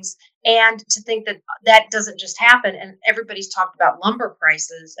of things. And to think that doesn't just happen. And everybody's talked about lumber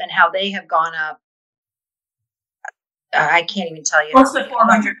prices and how they have gone up. I can't even tell you. Close to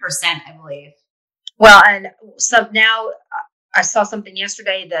 400%, I believe. Well, and so now I saw something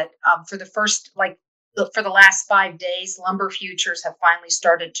yesterday that for the last 5 days, lumber futures have finally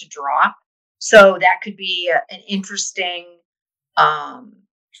started to drop. So that could be an interesting, an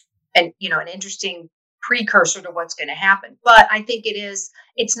interesting precursor to what's going to happen. But I think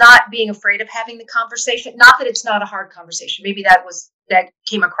it's not being afraid of having the conversation. Not that it's not a hard conversation. Maybe that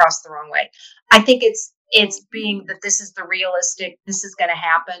came across the wrong way. I think it's being that this is this is going to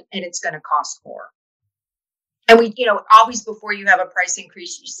happen and it's going to cost more. And we, always before you have a price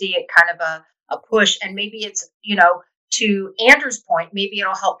increase, you see it kind of a push, and maybe it's, to Andrew's point, maybe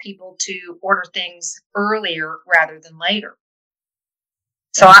it'll help people to order things earlier rather than later.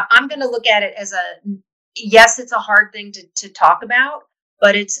 So I'm going to look at it as yes, it's a hard thing to talk about,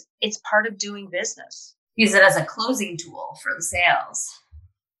 but it's part of doing business. use it as a closing tool for the sales.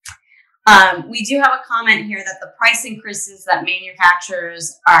 We do have a comment here that the price increases that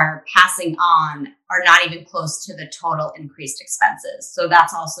manufacturers are passing on are not even close to the total increased expenses. So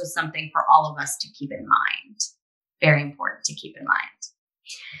that's also something for all of us to keep in mind. Very important to keep in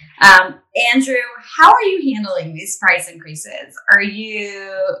mind. Andrew, how are you handling these price increases? Are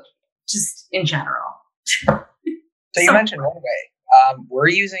you just in general? So you mentioned one way. We're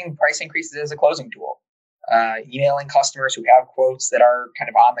using price increases as a closing tool. Emailing customers who have quotes that are kind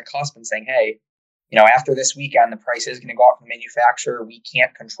of on the cusp and saying, hey, after this weekend, the price is going to go up from the manufacturer. We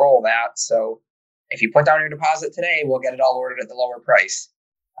can't control that. So if you put down your deposit today, we'll get it all ordered at the lower price.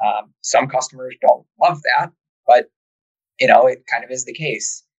 Some customers don't love that, but it kind of is the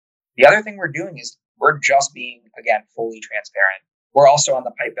case. The other thing we're doing is we're just being, again, fully transparent. We're also on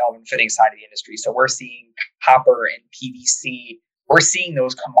the pipe, valve, and fitting side of the industry. So we're seeing copper and PVC. We're seeing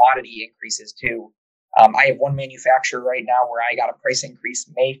those commodity increases too. I have one manufacturer right now where I got a price increase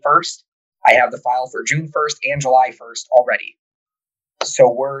May 1st. I have the file for June 1st and July 1st already. So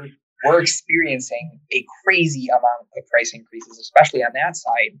we're experiencing a crazy amount of price increases, especially on that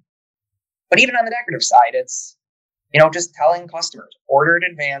side. But even on the decorative side, it's, just telling customers, order in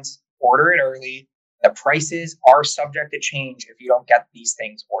advance, order it early. The prices are subject to change if you don't get these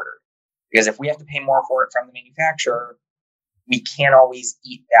things ordered. Because if we have to pay more for it from the manufacturer, we can't always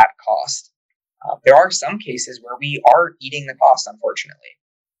eat that cost. There are some cases where we are eating the cost, unfortunately.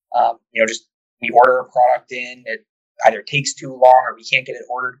 We order a product in, it either takes too long or we can't get it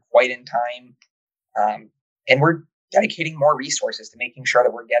ordered quite in time. And we're dedicating more resources to making sure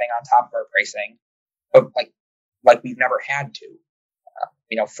that we're getting on top of our pricing, but like we've never had to.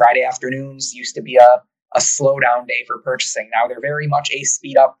 Friday afternoons used to be a slowdown day for purchasing. Now they're very much a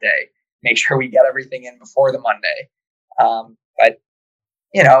speed up day. Make sure we get everything in before the Monday. But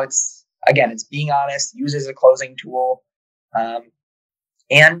it's being honest, use it as a closing tool,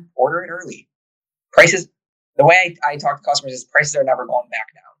 and order it early. Prices, the way I talk to customers is prices are never going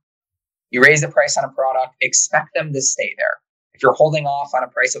back down. You raise the price on a product, expect them to stay there. If you're holding off on a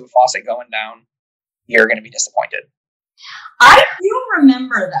price of a faucet going down, you're going to be disappointed. I do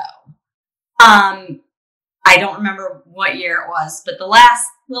remember though, I don't remember what year it was, but the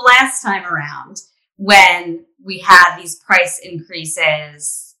last time around when we had these price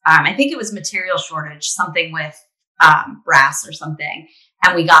increases, I think it was material shortage, something with brass or something,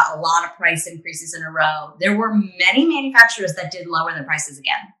 and we got a lot of price increases in a row. There were many manufacturers that did lower their prices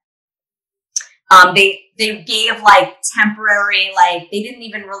again. They gave temporary, they didn't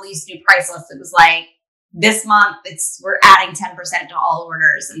even release new price lists. It was this month we're adding 10% to all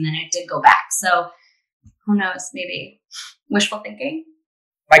orders, and then it did go back. So who knows, maybe wishful thinking.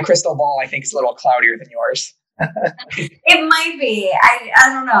 My crystal ball, I think, is a little cloudier than yours. It might be. I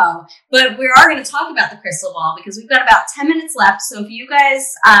don't know. But we are going to talk about the crystal ball because we've got about 10 minutes left. So if you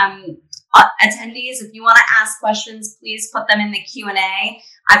guys, attendees, if you want to ask questions, please put them in the Q&A.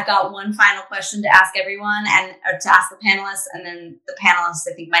 I've got one final question to ask everyone or to ask the panelists. And then the panelists,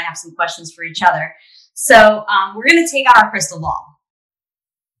 I think, might have some questions for each other. So we're going to take out our crystal ball.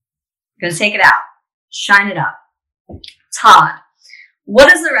 We're going to take it out. Shine it up. Todd, what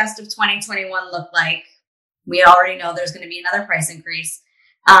does the rest of 2021 look like? We already know there's going to be another price increase.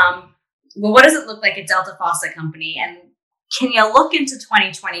 Well, what does it look like at Delta Faucet Company? And can you look into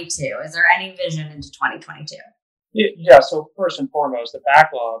 2022? Is there any vision into 2022? Yeah. So first and foremost, the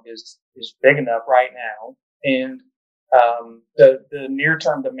backlog is big enough right now, and the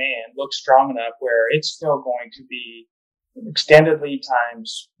near-term demand looks strong enough where it's still going to be extended lead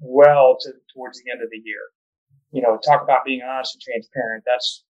times towards the end of the year. Talk about being honest and transparent.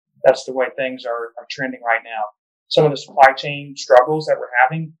 That's the way things are trending right now. Some of the supply chain struggles that we're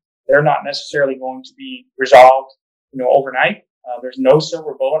having, they're not necessarily going to be resolved, overnight. There's no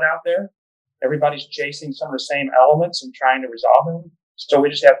silver bullet out there. Everybody's chasing some of the same elements and trying to resolve them. So we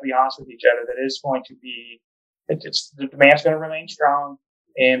just have to be honest with each other that it's going to be, the demand's going to remain strong,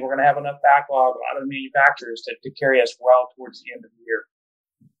 and we're going to have enough backlog, a lot of the manufacturers to carry us well towards the end of the year.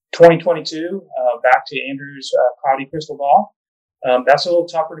 2022, back to Andrew's cloudy crystal ball. That's a little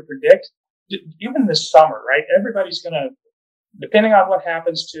tougher to predict. Even this summer, right? Everybody's going to, depending on what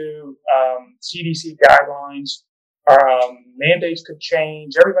happens to CDC guidelines, mandates could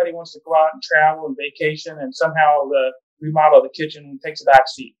change. Everybody wants to go out and travel and vacation, and somehow the remodel of the kitchen takes a back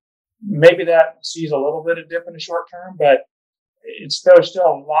seat. Maybe that sees a little bit of dip in the short term, but there's still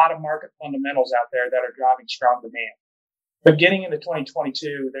a lot of market fundamentals out there that are driving strong demand. But getting into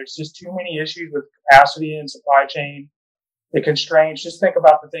 2022, there's just too many issues with capacity and supply chain. The constraints, just think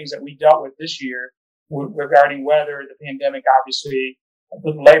about the things that we dealt with this year regarding weather, the pandemic, obviously,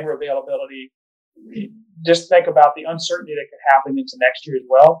 the labor availability. just think about the uncertainty that could happen into next year as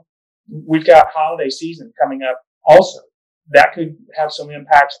well. We've got holiday season coming up also. That could have some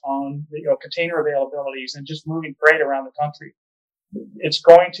impacts on container availabilities and just moving freight around the country. It's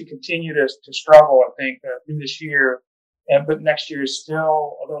going to continue to struggle, I think, through this year, but next year is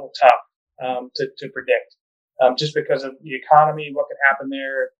still a little tough to predict, just because of the economy, what could happen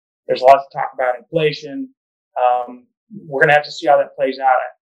there. There's lots to talk about inflation. We're going to have to see how that plays out.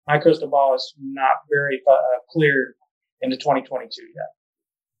 My crystal ball is not very clear into 2022 yet.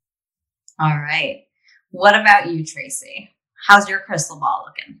 All right. What about you, Traci? How's your crystal ball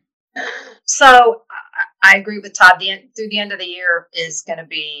looking? So I agree with Todd. Through the end of the year is going to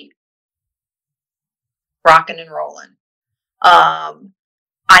be rocking and rolling.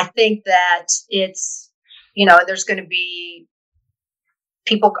 I think that it's, there's going to be,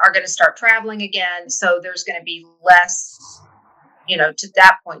 people are going to start traveling again. So there's going to be less, to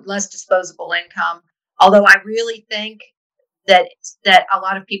that point, less disposable income. Although I really think that a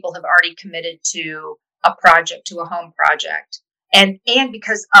lot of people have already committed to a project, to a home project. And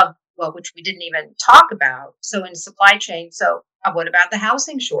because of, which we didn't even talk about. So in supply chain, so what about the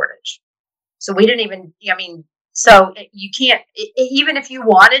housing shortage? So we didn't even, so you can't, even if you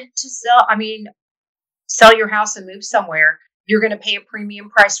wanted to sell your house and move somewhere, you're going to pay a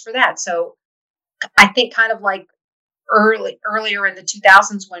premium price for that. So I think kind of like earlier in the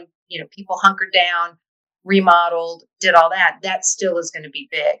 2000s when, people hunkered down, remodeled, did all that, that still is going to be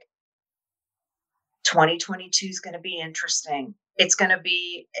big. 2022 is going to be interesting. It's going to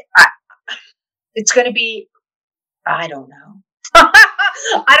be, I don't know.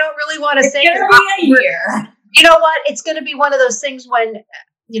 I don't really want to say it's going to be a year. You know what? It's going to be one of those things when,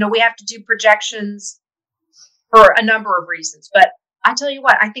 we have to do projections for a number of reasons. But I tell you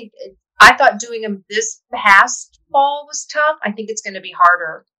what, I thought doing them this past fall was tough. I think it's going to be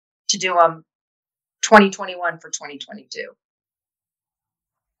harder to do them 2021 for 2022.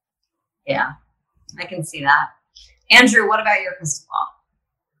 Yeah, I can see that. Andrew, what about your crystal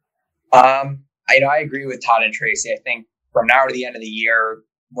ball? I agree with Todd and Traci. I think from now to the end of the year,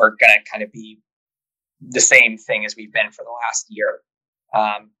 we're going to kind of be the same thing as we've been for the last year.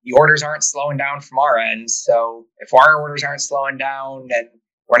 The orders aren't slowing down from our end. So if our orders aren't slowing down and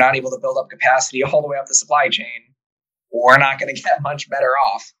we're not able to build up capacity all the way up the supply chain, we're not going to get much better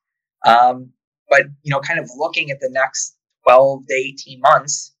off. But, kind of looking at the next 12 to 18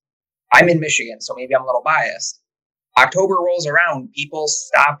 months, I'm in Michigan, so maybe I'm a little biased. October rolls around, people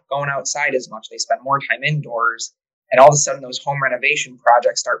stop going outside as much. They spend more time indoors. And all of a sudden, those home renovation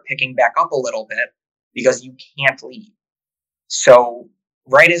projects start picking back up a little bit because you can't leave. So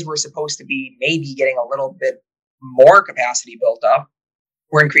right as we're supposed to be maybe getting a little bit more capacity built up,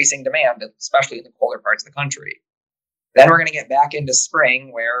 we're increasing demand, especially in the colder parts of the country. Then we're going to get back into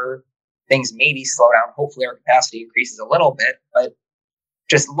spring where things maybe slow down. Hopefully our capacity increases a little bit, but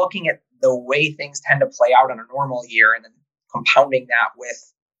just looking at the way things tend to play out in a normal year and then compounding that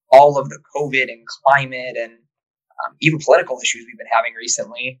with all of the COVID and climate and even political issues we've been having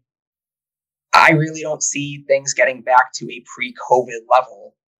recently, I really don't see things getting back to a pre-COVID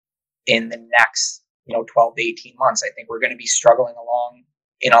level in the next 12 to 18 months. I think we're going to be struggling along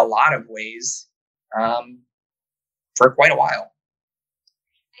in a lot of ways for quite a while.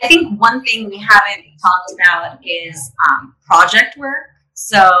 I think one thing we haven't talked about is project work.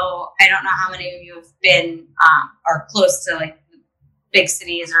 So I don't know how many of you have been are close to like big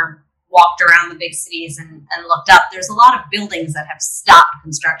cities or walked around the big cities and looked up. There's a lot of buildings that have stopped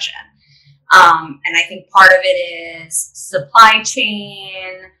construction. And I think part of it is supply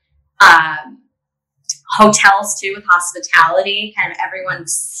chain, hotels too, with hospitality, kind of everyone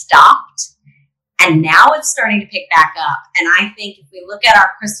stopped. And now it's starting to pick back up. And I think if we look at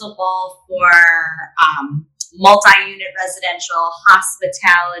our crystal ball for multi-unit residential,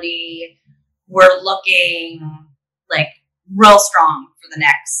 hospitality, we're looking like real strong for the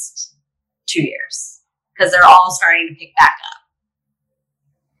next 2 years because they're all starting to pick back up.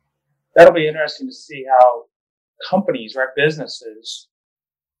 That'll be interesting to see how companies, right, businesses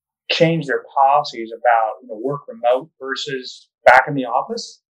change their policies about work remote versus back in the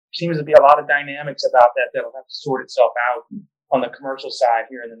office. Seems to be a lot of dynamics about that that'll have to sort itself out on the commercial side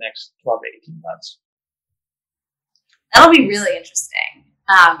here in the next 12 to 18 months. That'll be really interesting.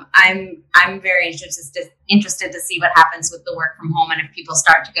 I'm very interested to see what happens with the work from home and if people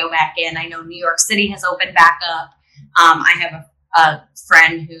start to go back in. I know New York City has opened back up. I have a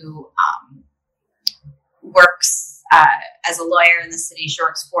friend who works as a lawyer in the city. She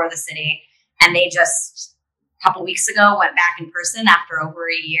works for the city, and they just a couple weeks ago went back in person after over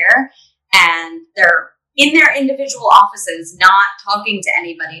a year, and they're in their individual offices, not talking to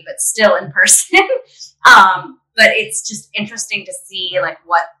anybody, but still in person. But it's just interesting to see like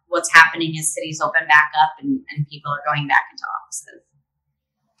what's happening as cities open back up and people are going back into offices.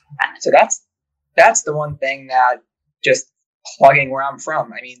 So that's the one thing that just plugging where I'm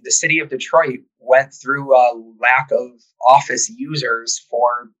from. I mean, the city of Detroit went through a lack of office users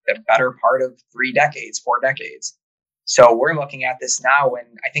for the better part of 4 decades. So we're looking at this now,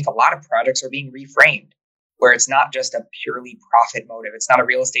 and I think a lot of projects are being reframed, where it's not just a purely profit motive. It's not a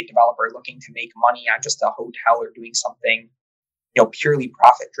real estate developer looking to make money on just a hotel or doing something, purely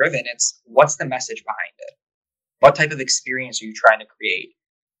profit driven. It's what's the message behind it? What type of experience are you trying to create?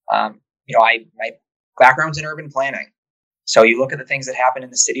 My background's in urban planning. So you look at the things that happen in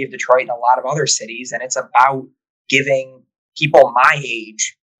the city of Detroit and a lot of other cities, and it's about giving people my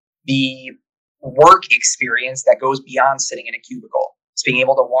age the work experience that goes beyond sitting in a cubicle. It's being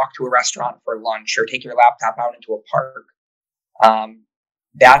able to walk to a restaurant for lunch or take your laptop out into a park.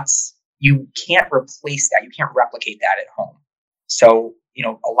 You can't replace that. You can't replicate that at home. So,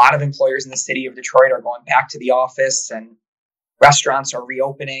 a lot of employers in the city of Detroit are going back to the office, and restaurants are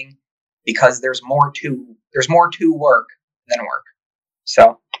reopening because there's more to work than work.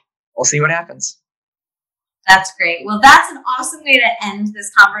 So we'll see what happens. That's great. Well, that's an awesome way to end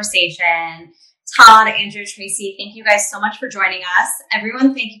this conversation. Todd, Andrew, Traci, thank you guys so much for joining us.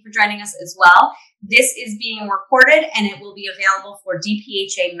 Everyone, thank you for joining us as well. This is being recorded and it will be available for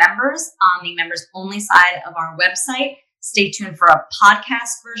DPHA members on the members only side of our website. Stay tuned for a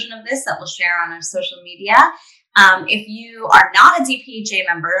podcast version of this that we'll share on our social media. If you are not a DPHA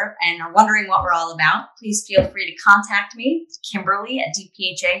member and are wondering what we're all about, please feel free to contact me,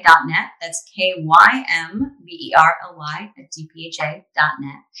 Kimberly@dpha.net. That's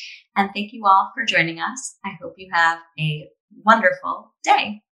KYMBERLY@dpha.net. And thank you all for joining us. I hope you have a wonderful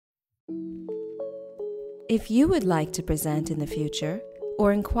day. If you would like to present in the future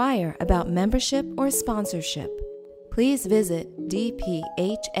or inquire about membership or sponsorship, please visit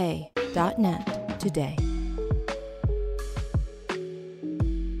dpha.net today.